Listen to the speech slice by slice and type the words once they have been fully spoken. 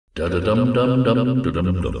I'm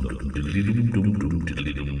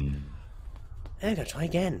gonna try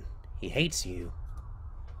again. He hates you.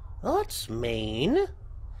 That's mean.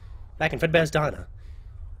 Back in Fredbear's Diner.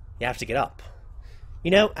 You have to get up.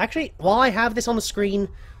 You know, actually, while I have this on the screen,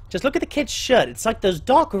 just look at the kid's shirt. It's like those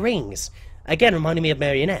dark rings. Again, reminding me of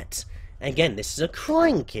Marionette. Again, this is a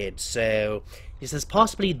crying kid, so this is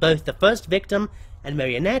possibly both the first victim and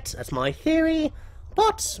Marionette. That's my theory.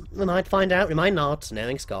 But we might find out, we might not,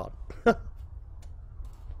 knowing Scott. Come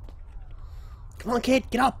on, kid,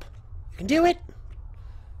 get up. You can do it.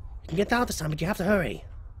 You can get out this time, but you have to hurry.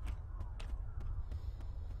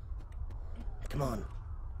 Come on.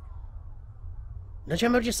 Don't you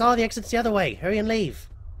remember what you saw? The exit's the other way. Hurry and leave.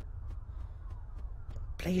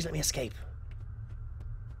 Please let me escape.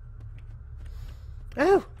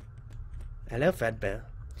 Oh! Hello, Fredbear.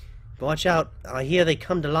 But watch out. I hear they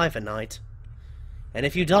come to life at night. And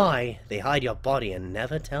if you die, they hide your body and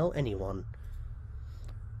never tell anyone.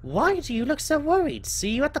 Why do you look so worried?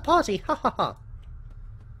 See you at the party. Ha ha ha.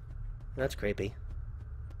 That's creepy.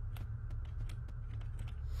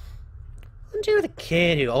 Aren't you the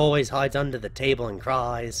kid who always hides under the table and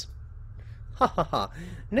cries? Ha ha ha.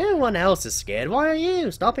 No one else is scared. Why are you?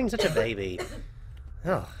 Stop being such a baby.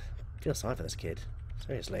 Oh, I feel sorry for this kid.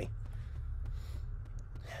 Seriously.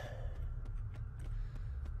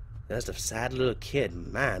 There's a sad little kid.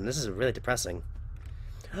 Man, this is really depressing.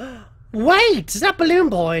 Wait! Is that Balloon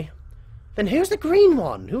Boy? Then who's the green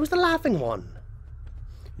one? Who's the laughing one?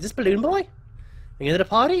 Is this Balloon Boy? Are you going to the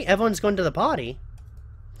party? Everyone's going to the party.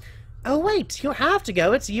 Oh wait, you have to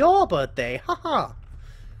go. It's your birthday. Haha.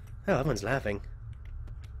 Oh, everyone's laughing.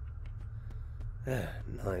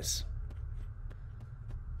 Nice.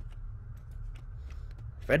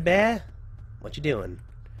 Fredbear? What you doing?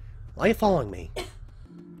 Why are you following me?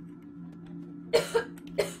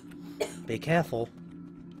 Be careful.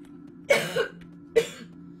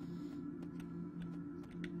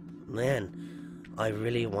 Man, I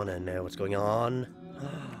really want to know what's going on.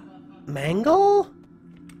 Mangle?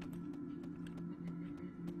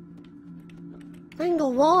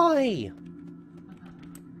 Mangle, why?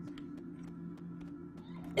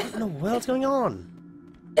 What in the world's going on?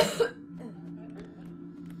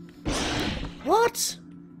 What?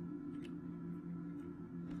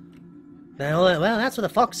 Well, that's where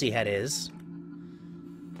the foxy head is.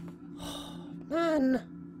 Man.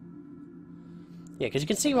 Yeah, because you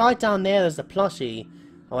can see right down there, there's the plushie,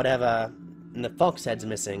 or whatever, and the fox head's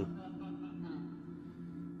missing.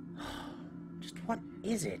 Just what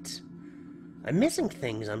is it? I'm missing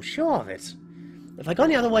things, I'm sure of it. If I'd gone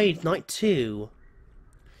the other way night 2,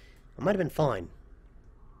 I might have been fine.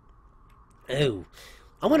 Oh,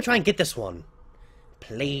 I want to try and get this one.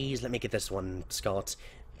 Please let me get this one, Scott.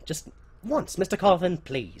 Just once, Mr. Coffin,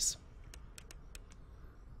 please.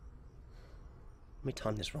 Let me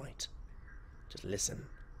time this right. Just listen.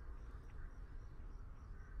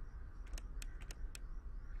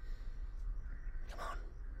 Come on.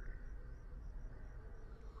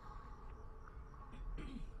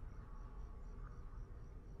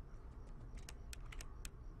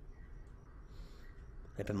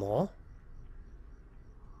 A bit more.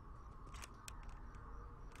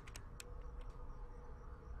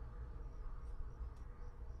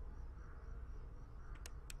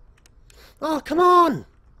 Oh, come on!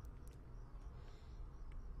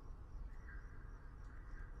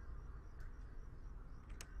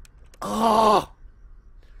 Oh!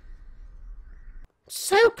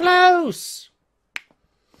 So close!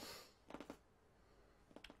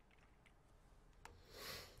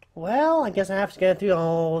 Well, I guess I have to go through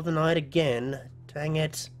all the night again. Dang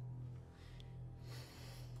it.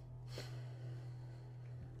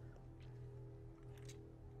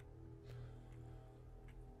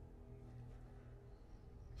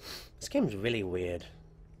 This game's really weird.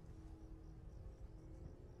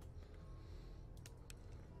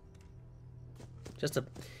 That's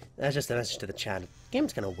just a message to the chat. The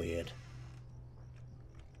game's kind of weird.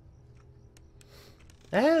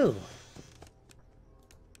 Oh!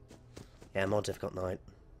 Yeah, more difficult night.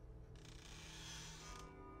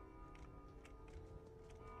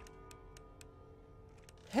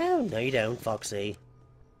 Oh, no you don't, Foxy.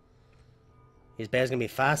 His bear's gonna be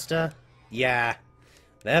faster? Yeah,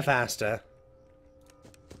 they're faster.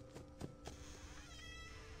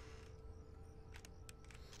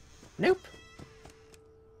 Nope.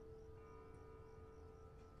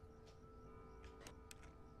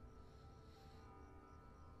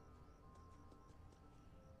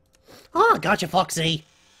 Oh, gotcha, Foxy!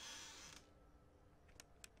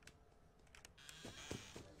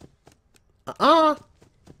 Huh.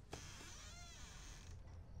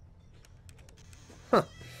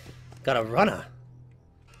 Got a runner.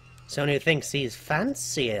 Someone who thinks he's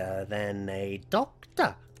fancier than a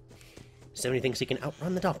doctor. Someone who thinks he can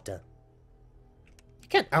outrun the doctor. You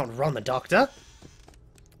can't outrun the doctor.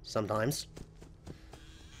 Sometimes.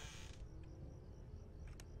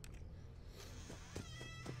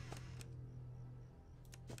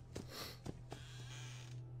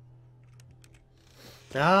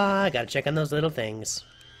 Ah, I gotta check on those little things.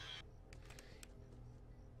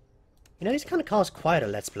 You know, these kind of cause quieter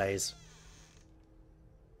Let's Plays.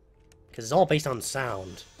 Because it's all based on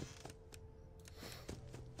sound.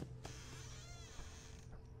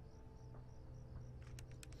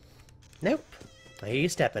 Nope. I hear you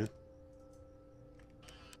stepping.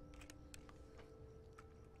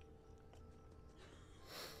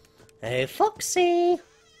 Hey, Foxy!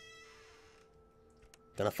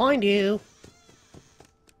 Gonna find you.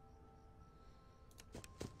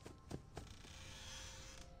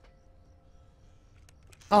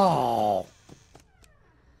 Oh.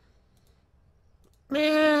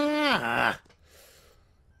 Ah.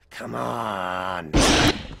 Come on.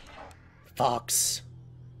 Fox.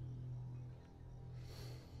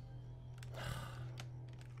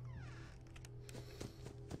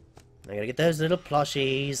 I gotta get those little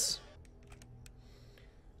plushies.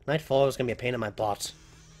 Nightfall is gonna be a pain in my butt.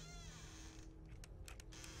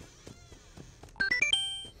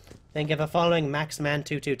 Thank you for following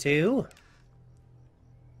Maxman222.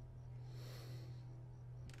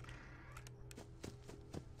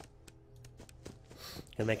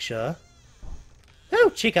 Gonna make sure.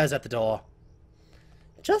 Oh, Chica's at the door.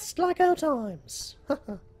 Just like old times.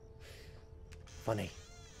 Funny.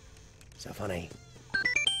 So funny.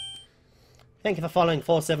 Thank you for following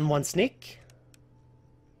 471 Sneak.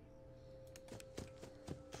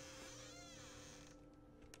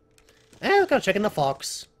 Oh, gotta check in the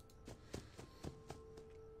fox.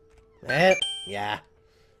 Yeah.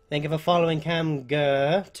 Thank you for following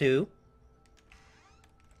Camgur too.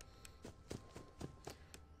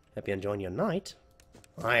 Hope you're enjoying your night.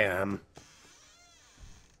 I am.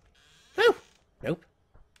 Oh! Nope.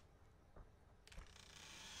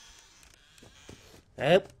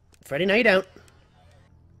 Nope. Freddy, no you don't.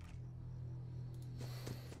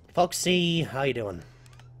 Foxy, how you doing?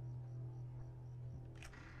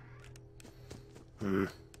 Didn't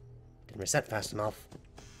reset fast enough.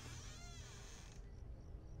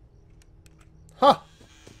 Huh!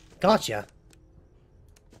 Gotcha.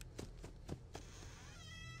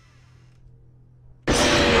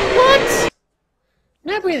 What?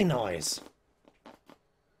 No breathing noise.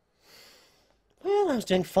 Well, I was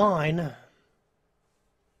doing fine.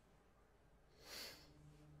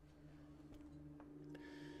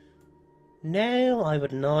 No, I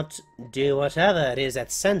would not do whatever it is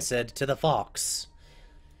that's censored to the fox.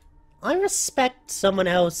 I respect someone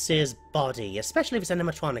else's body, especially if it's an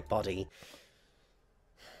animatronic body.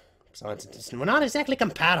 Besides, we're not exactly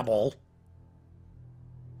compatible.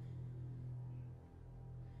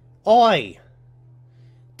 Oi!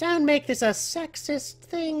 Don't make this a sexist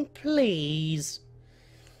thing, please.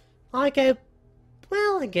 I go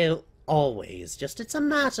always. Just it's a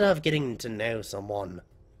matter of getting to know someone.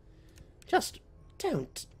 Just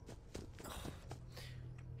don't.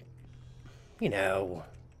 You know.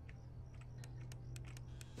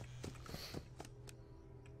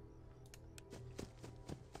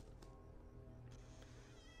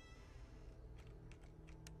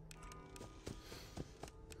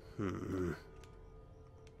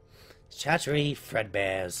 Chattery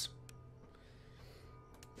Fredbears.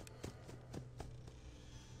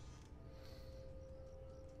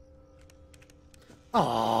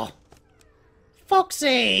 Aww.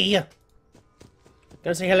 Foxy!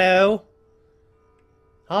 Gonna say hello?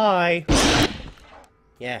 Hi.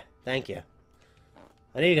 Yeah, thank you.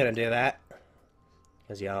 I knew you were gonna do that.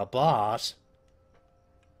 Because you're a boss.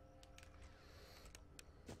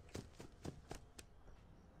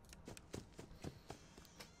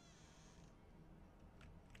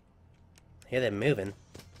 I hear them moving.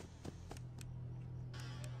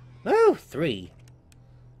 Oh, 3.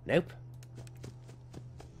 Nope.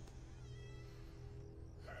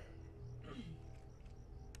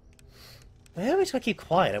 I always gotta keep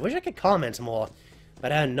quiet. I wish I could comment more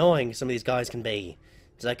about how annoying some of these guys can be.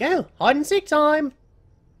 It's like, oh, hide and seek time!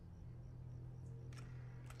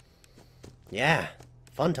 Yeah,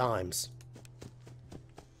 fun times.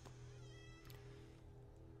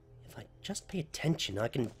 If I just pay attention, I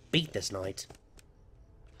can beat this night.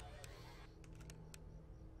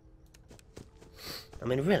 I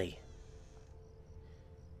mean, really.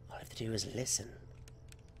 All I have to do is listen.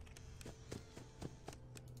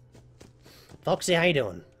 Foxy, how you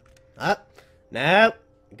doing? No.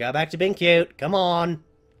 Go back to being cute. Come on.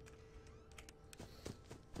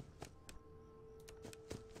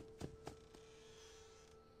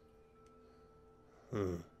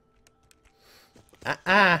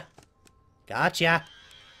 Gotcha.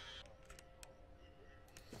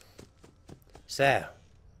 So.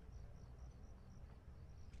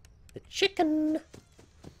 The chicken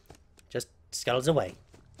just scuttles away.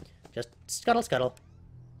 Just scuttle, scuttle.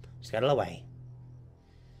 Scuttle away.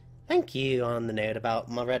 Thank you on the note about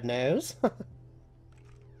my red nose.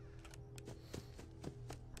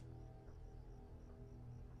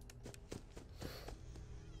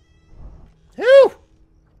 Ooh!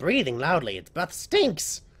 Breathing loudly. Its breath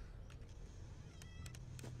stinks.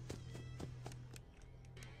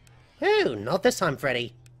 Ooh, not this time,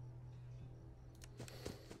 Freddy.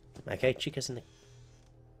 Okay, Chica's in the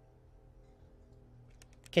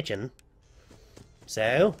kitchen.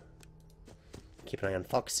 So, keep an eye on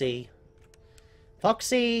Foxy.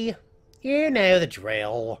 Foxy! You know the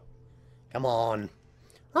drill. Come on.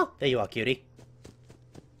 Oh, there you are, cutie.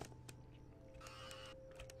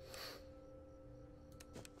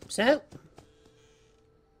 So.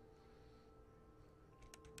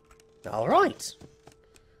 Alright.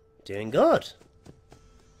 Doing good.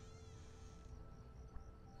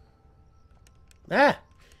 Ah!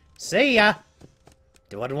 See ya!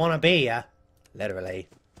 Do I want to be ya? Literally.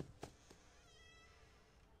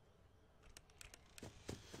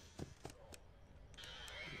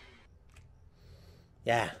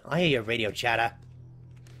 Yeah, I hear your radio chatter.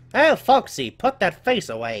 Oh, Foxy, put that face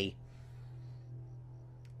away.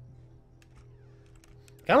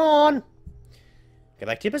 Come on! Go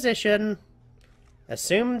back to your position.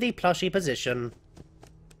 Assume the plushie position.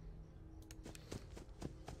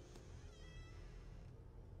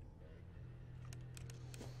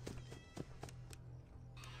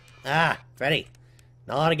 Ah, Freddy.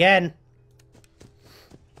 Not again.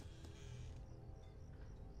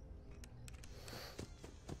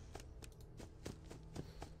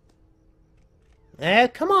 Oh,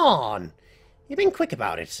 come on. You've been quick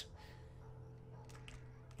about it.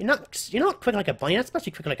 You're not quick like a bunny. You're not supposed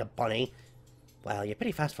to be quick like a bunny. Well, you're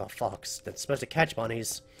pretty fast for a fox that's supposed to catch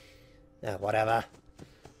bunnies. Whatever.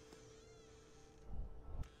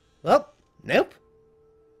 Well, nope.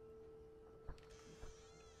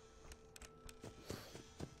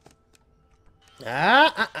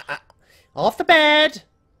 Off the bed!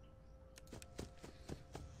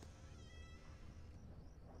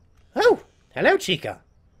 Oh! Hello, Chica.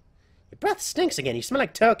 Your breath stinks again. You smell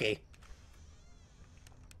like turkey.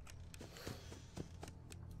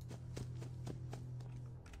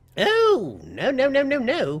 Oh! No, no, no, no,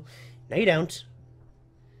 no. No, you don't.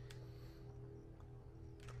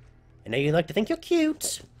 I know you like to think you're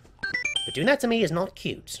cute. But doing that to me is not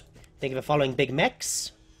cute. Think of the following big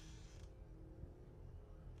mechs.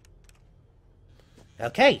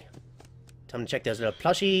 Okay. Time to check those little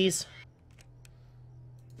plushies.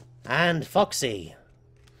 And Foxy.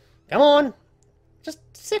 Come on. Just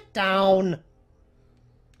sit down.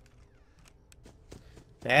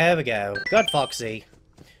 There we go. Good, Foxy.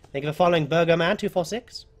 Think of the following Burger Man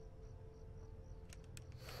 246.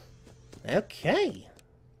 Okay.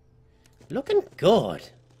 Looking good.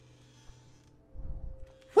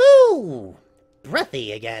 Woo!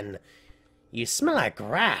 Breathy again. You smell like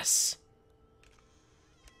grass.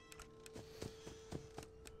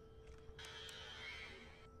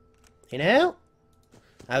 You know,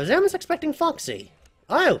 I was almost expecting Foxy.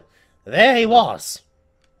 Oh, there he was.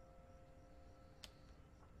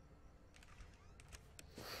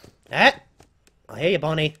 I hear you,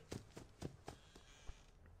 Bonnie.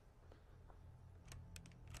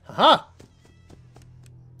 Haha.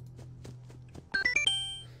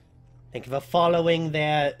 Thank you for following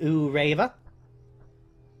there, Raver.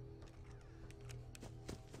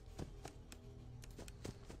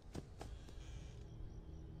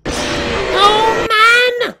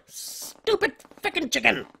 Stupid frickin'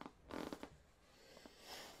 chicken!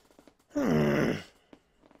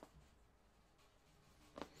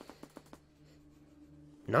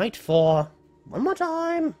 Night 4. One more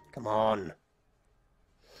time. Come on.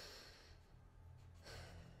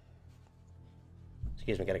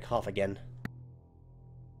 Excuse me, I got a cough again.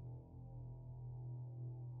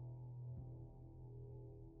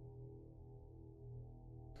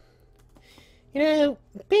 You know,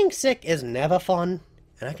 being sick is never fun.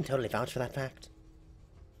 And I can totally vouch for that fact.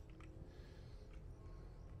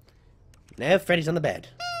 Now Freddy's on the bed.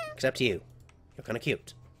 Except you. You're kinda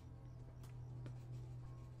cute.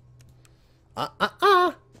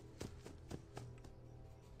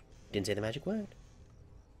 Didn't say the magic word.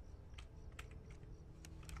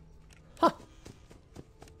 Huh.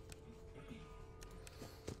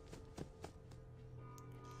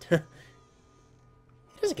 It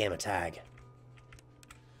is a game of tag.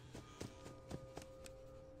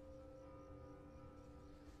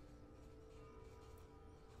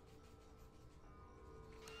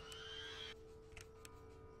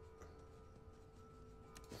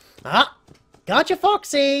 Ah! Gotcha,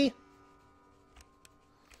 Foxy!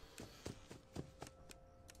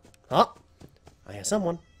 Oh! I hear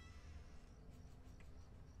someone.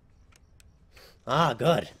 Ah,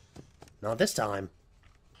 good. Not this time.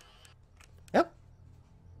 Yep.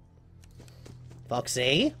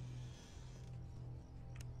 Foxy?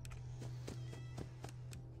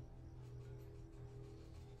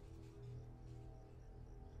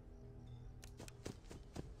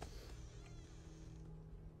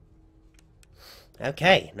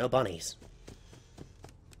 Okay, no bunnies.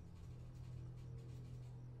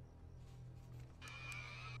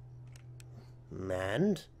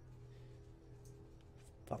 And...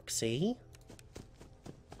 Foxy?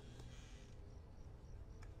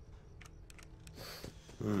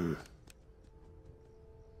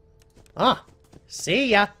 Ah!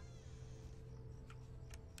 See ya!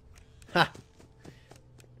 Ha!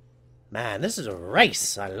 Man, this is a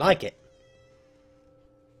race. I like it.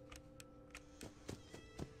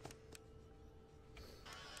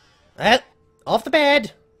 Well, off the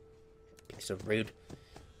bed! Being so rude.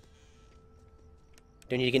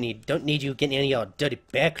 Don't need you getting any of your dirty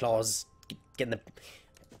bear claws getting the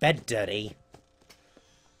bed dirty.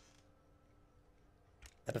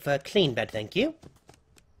 I prefer a clean bed, thank you.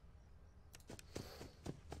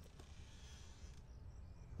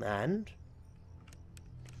 And...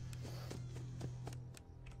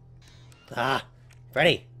 Ah!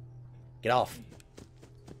 Freddy! Get off.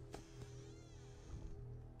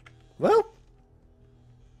 Whoa!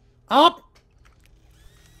 Up!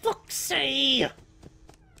 Foxy!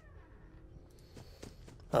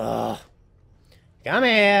 Oh. Come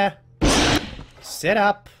here! Sit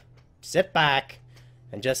up, sit back,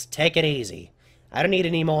 and just take it easy. I don't need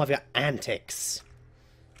any more of your antics.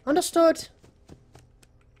 Understood?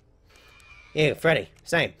 You, Freddy,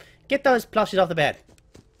 same. Get those plushies off the bed.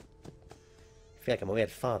 I feel like I'm a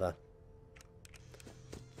weird father.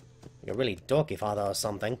 Like a really dorky father or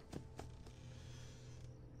something.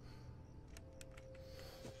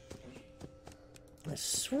 I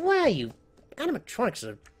swear you animatronics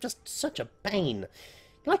are just such a pain.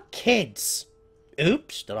 You're like kids.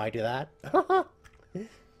 Oops, did I do that?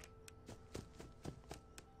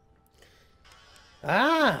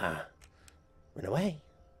 Ah! Run away.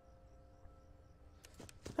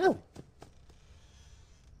 Oh.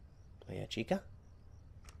 Oh yeah, Chica?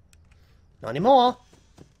 Not anymore.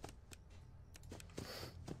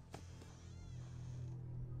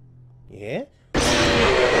 Yeah?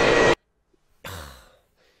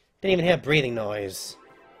 Didn't even hear a breathing noise.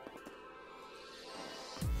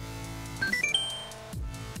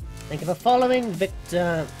 Thank you for following,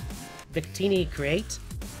 Victini Create.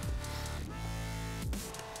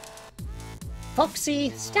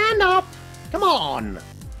 Foxy, stand up! Come on!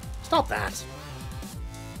 Stop that.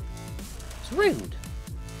 It's rude.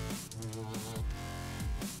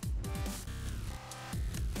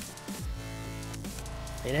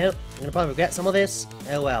 You know, I'm gonna probably regret some of this.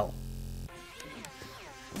 Oh well.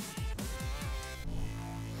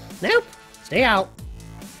 Nope! Stay out!